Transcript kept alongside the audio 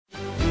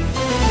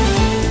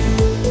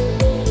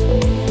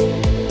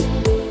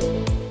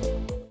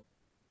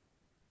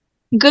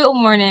Good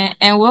morning,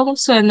 and welcome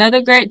to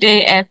another great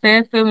day at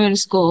Fairfield Middle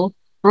School,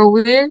 where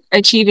we're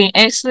achieving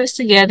excellence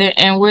together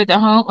and we're the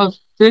home of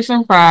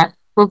Griffin Pride,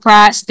 where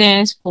pride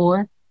stands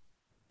for.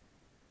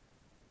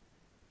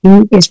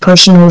 U is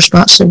personal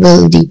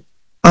responsibility.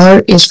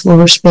 R is for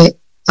respect.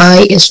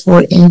 I is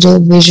for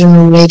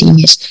individual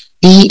readiness.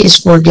 D is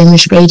for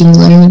demonstrating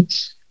learning.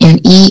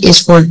 And E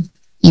is for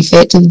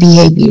effective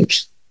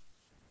behaviors.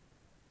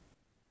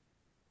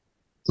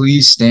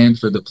 Please stand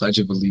for the Pledge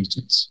of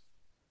Allegiance.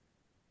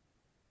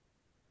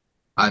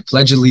 I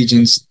pledge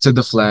allegiance to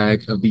the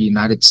flag of the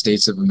United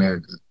States of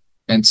America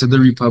and to the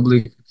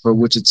republic for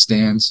which it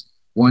stands,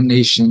 one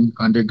nation,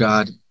 under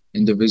God,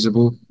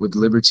 indivisible, with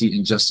liberty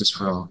and justice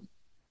for all.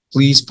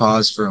 Please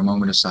pause for a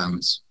moment of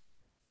silence.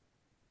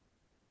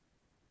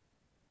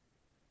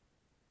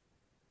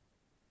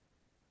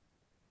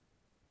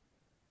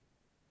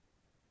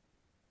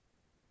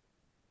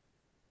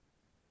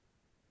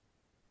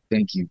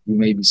 Thank you. You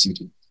may be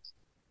seated.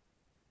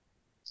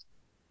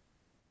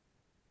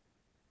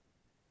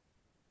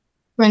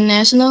 For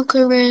National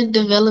Career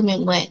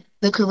Development Month,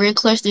 the career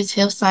cluster is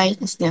health science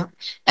and STEM.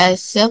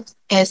 As South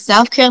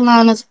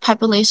Carolina's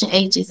population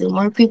ages and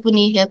more people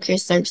need healthcare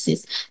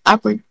services,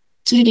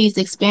 opportunities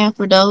expand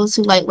for those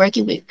who like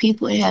working with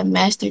people and have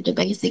mastered the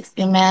basics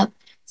in math,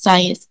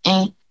 science,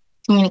 and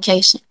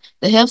communication.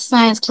 The health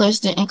science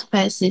cluster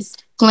encompasses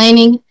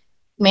planning,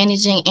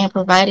 managing, and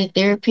providing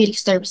therapeutic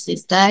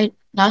services,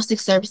 diagnostic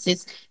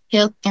services,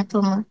 health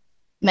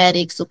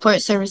informatics,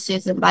 support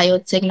services, and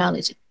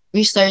biotechnology,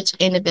 research,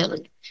 and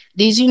development.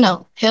 Did you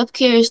know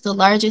healthcare is the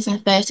largest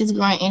and fastest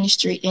growing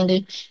industry in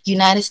the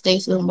United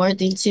States with more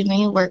than 10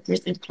 million workers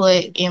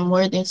employed in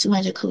more than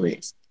 200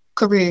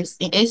 careers.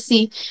 In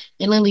SC,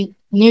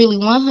 nearly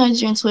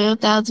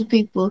 112,000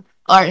 people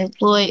are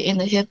employed in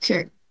the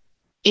healthcare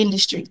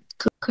industry.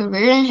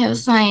 Career in health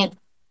science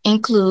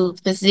include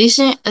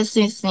physician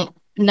assistant,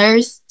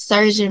 nurse,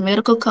 surgeon,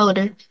 medical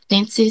coder,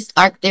 dentist,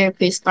 art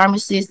therapist,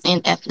 pharmacist,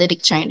 and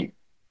athletic trainer.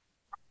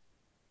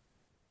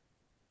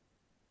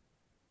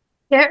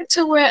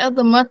 Character wear of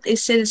the month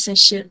is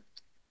citizenship.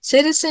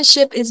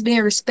 Citizenship is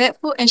being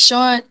respectful and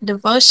showing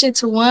devotion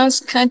to one's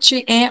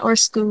country and or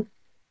school.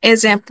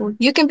 Example,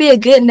 you can be a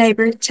good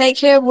neighbor, take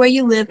care of where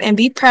you live, and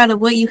be proud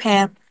of what you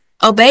have.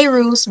 Obey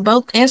rules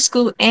both in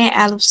school and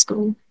out of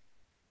school.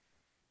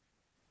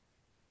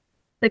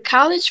 The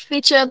college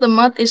feature of the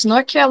month is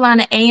North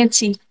Carolina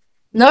A&T.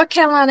 North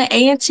Carolina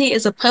A&T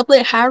is a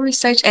public higher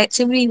research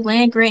activity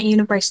land-grant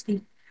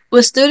university.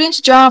 With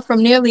students drawn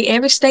from nearly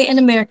every state in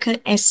America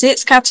and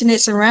 6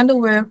 continents around the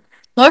world,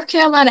 North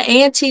Carolina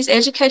A&T's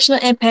educational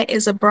impact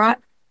is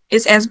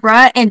as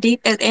broad and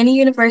deep as any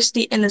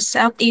university in the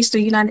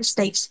southeastern United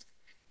States.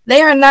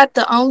 They are not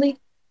the only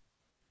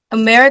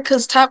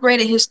America's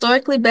top-rated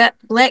historically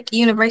black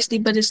university,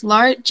 but its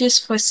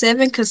largest for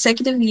 7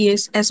 consecutive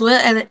years, as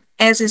well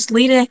as its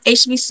leading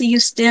HBCU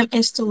STEM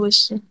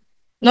institution.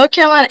 North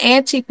Carolina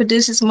A&T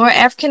produces more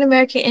African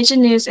American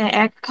engineers and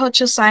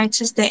agricultural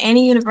scientists than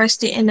any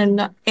university in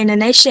the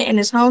nation and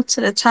is home to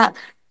the top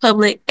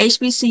public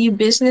HBCU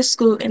business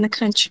school in the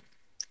country.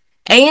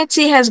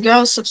 A&T has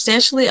grown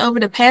substantially over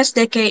the past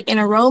decade in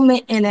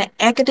enrollment in the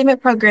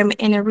academic program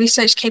and in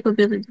research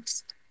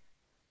capabilities,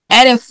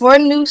 adding 4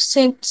 new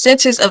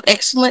centers of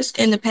excellence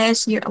in the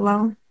past year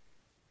alone.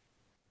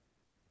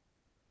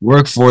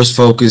 Workforce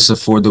focus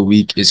for the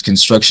week is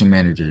construction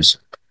managers.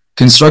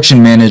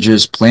 Construction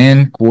managers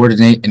plan,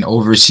 coordinate, and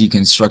oversee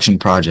construction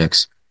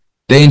projects.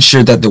 They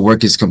ensure that the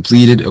work is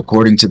completed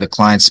according to the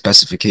client's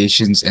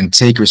specifications and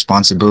take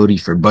responsibility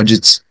for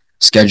budgets,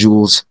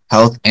 schedules,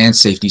 health and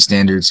safety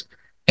standards,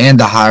 and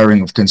the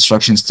hiring of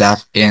construction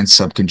staff and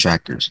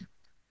subcontractors.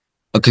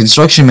 A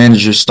construction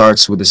manager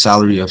starts with a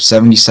salary of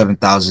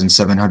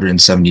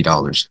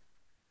 $77,770.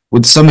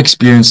 With some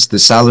experience, the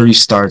salary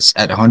starts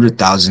at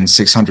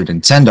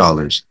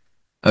 $100,610.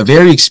 A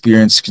very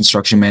experienced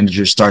construction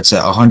manager starts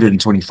at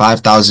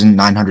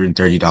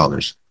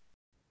 $125,930.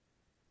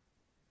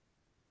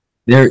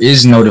 There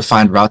is no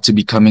defined route to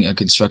becoming a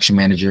construction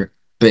manager,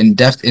 but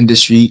in-depth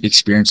industry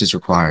experience is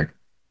required.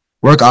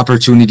 Work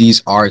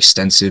opportunities are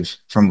extensive,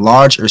 from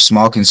large or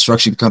small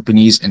construction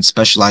companies and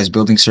specialized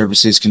building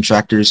services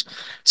contractors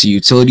to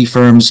utility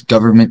firms,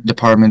 government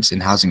departments,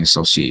 and housing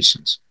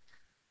associations.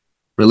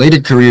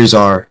 Related careers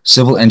are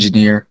civil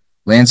engineer,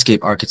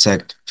 landscape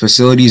architect,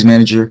 facilities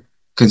manager,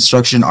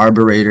 construction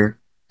arburator,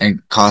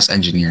 and cost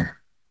engineer.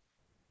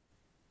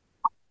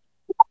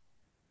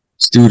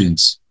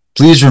 Students,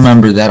 please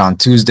remember that on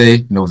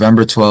Tuesday,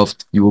 November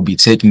 12th, you will be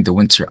taking the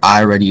Winter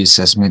I-Ready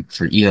assessment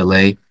for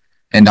ELA,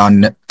 and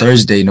on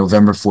Thursday,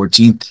 November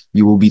 14th,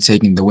 you will be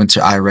taking the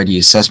Winter I-Ready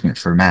assessment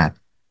for math.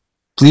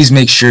 Please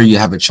make sure you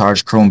have a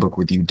charged Chromebook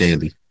with you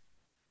daily.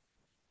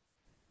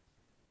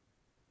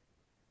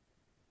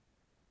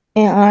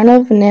 In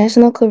honor of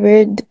National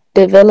Career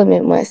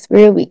Development Month,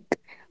 Real Week.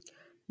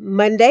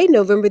 Monday,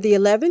 November the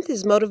 11th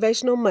is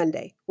Motivational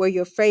Monday. Wear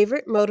your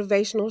favorite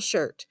motivational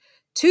shirt.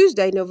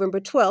 Tuesday, November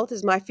 12th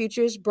is My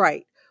Future is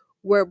Bright.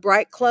 Wear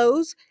bright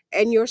clothes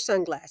and your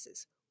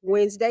sunglasses.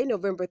 Wednesday,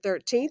 November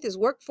 13th, is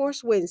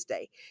Workforce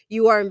Wednesday.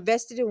 You are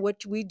invested in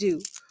what we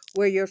do.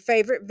 Wear your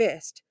favorite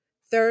vest.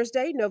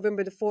 Thursday,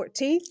 November the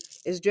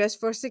 14th, is Dress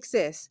for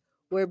Success.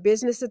 Wear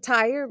business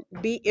attire,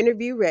 be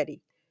interview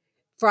ready.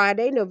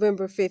 Friday,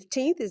 November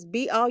 15th, is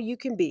Be All You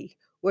Can Be.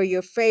 Wear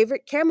your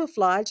favorite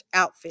camouflage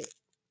outfit.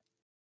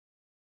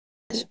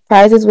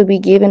 Prizes will be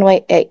given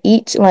away at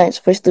each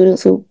lunch for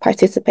students who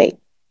participate.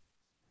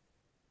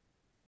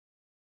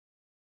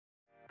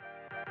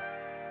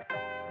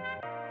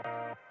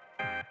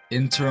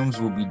 Interims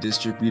will be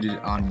distributed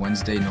on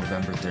Wednesday,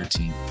 November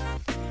 13th.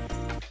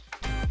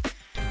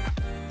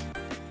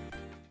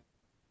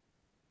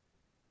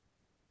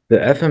 The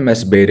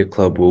FMS Beta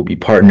Club will be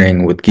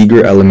partnering with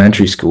Giger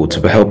Elementary School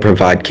to help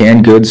provide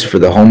canned goods for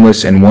the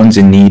homeless and ones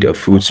in need of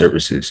food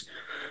services.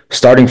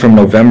 Starting from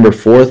November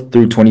 4th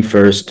through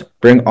 21st,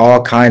 bring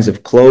all kinds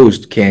of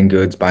closed canned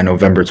goods by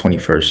November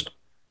 21st.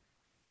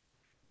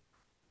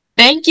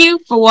 Thank you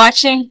for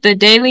watching the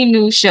Daily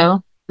News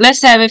Show.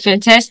 Let's have a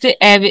fantastic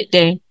Avid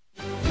day.